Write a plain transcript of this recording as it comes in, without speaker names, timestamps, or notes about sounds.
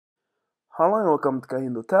Hello and welcome to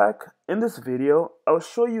KahindoTech. In this video, I'll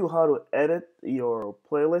show you how to edit your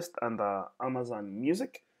playlist under Amazon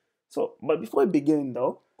Music. But before I begin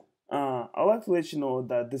though, I'd like to let you know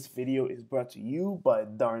that this video is brought to you by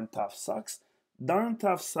Darn Tough Socks. Darn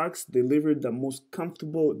Tough Socks deliver the most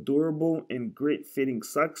comfortable, durable, and great fitting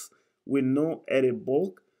socks with no added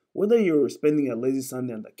bulk. Whether you're spending a lazy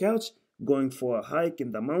Sunday on the couch, going for a hike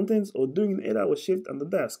in the mountains, or doing an 8-hour shift on the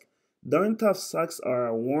desk, Darn Tough socks are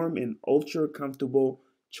a warm and ultra comfortable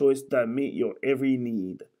choice that meet your every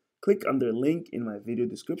need. Click on the link in my video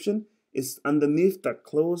description. It's underneath the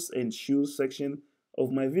clothes and shoes section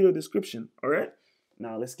of my video description. Alright,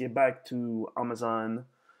 now let's get back to Amazon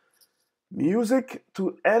Music.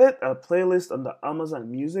 To edit a playlist on the Amazon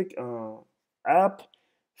Music app,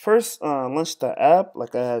 first launch the app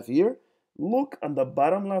like I have here. Look on the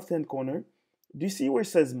bottom left hand corner. Do you see where it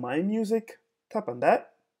says My Music? Tap on that.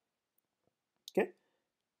 Okay,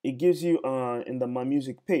 it gives you in the My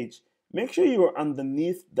Music page. Make sure you are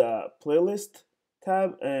underneath the playlist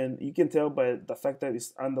tab, and you can tell by the fact that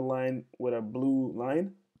it's underlined with a blue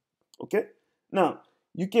line. Okay, now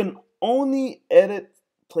you can only edit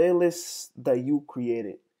playlists that you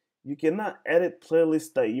created. You cannot edit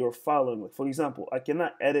playlists that you're following. Like for example, I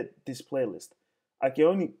cannot edit this playlist. I can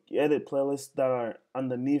only edit playlists that are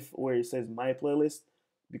underneath where it says My Playlist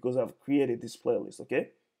because I've created this playlist.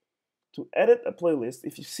 Okay. To edit a playlist,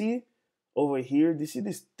 if you see over here, do you see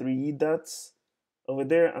these three dots over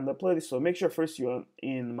there on the playlist? So make sure first you're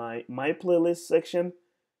in my playlist section,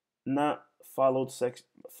 not followed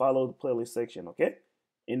playlist section. Okay,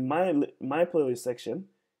 in my playlist section,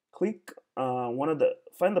 click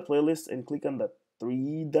find the playlist and click on the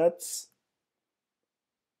three dots,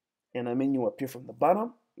 and a menu will appear from the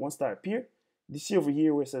bottom. Once that appear, do you see over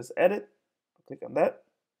here where it says edit? Click on that.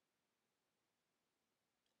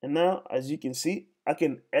 And now, as you can see, I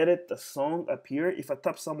can edit the song up here. If I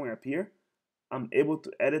tap somewhere up here, I'm able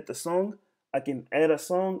to edit the song. I can add a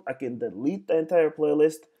song. I can delete the entire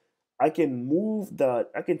playlist. I can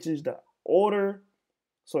change the order.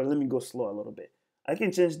 Sorry, let me go slow a little bit. I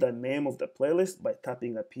can change the name of the playlist by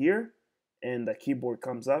tapping up here, and the keyboard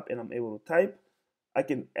comes up and I'm able to type. I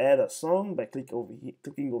can add a song by clicking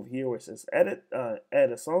over here where it says edit,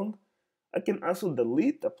 add a song. I can also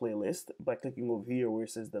delete the playlist by clicking over here where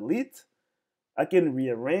it says delete. I can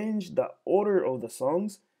rearrange the order of the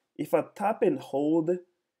songs. If I tap and hold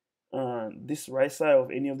this right side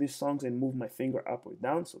of any of these songs and move my finger up or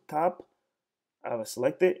down, so tap, I have it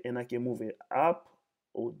selected and I can move it up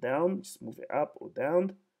or down, just move it up or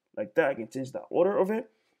down like that. I can change the order of it.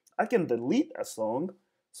 I can delete a song.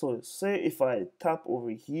 So say if I tap over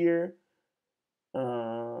here,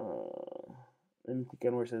 let me click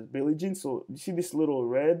on where it says Billie Jean. So you see this little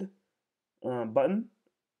red button?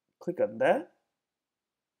 Click on that,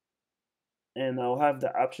 and I'll have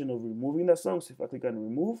the option of removing that song. So if I click on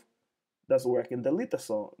remove, that's where I can delete the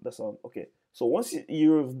song. Okay. So once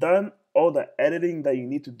you've done all the editing that you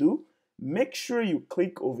need to do, make sure you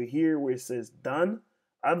click over here where it says done.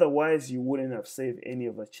 Otherwise, you wouldn't have saved any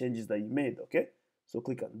of the changes that you made. Okay. So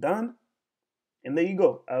click on done, and there you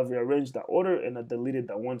go. I've rearranged the order and I deleted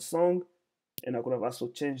that one song. And I could have also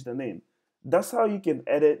changed the name. That's how you can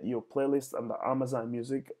edit your playlist on the Amazon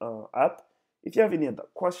Music app. If you have any other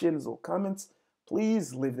questions or comments,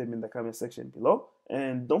 please leave them in the comment section below.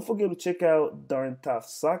 And don't forget to check out Darn Tough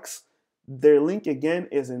Socks. Their link again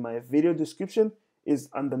is in my video description, is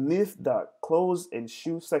underneath the clothes and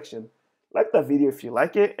shoes section. Like the video if you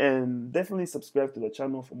like it, and definitely subscribe to the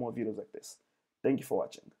channel for more videos like this. Thank you for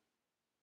watching.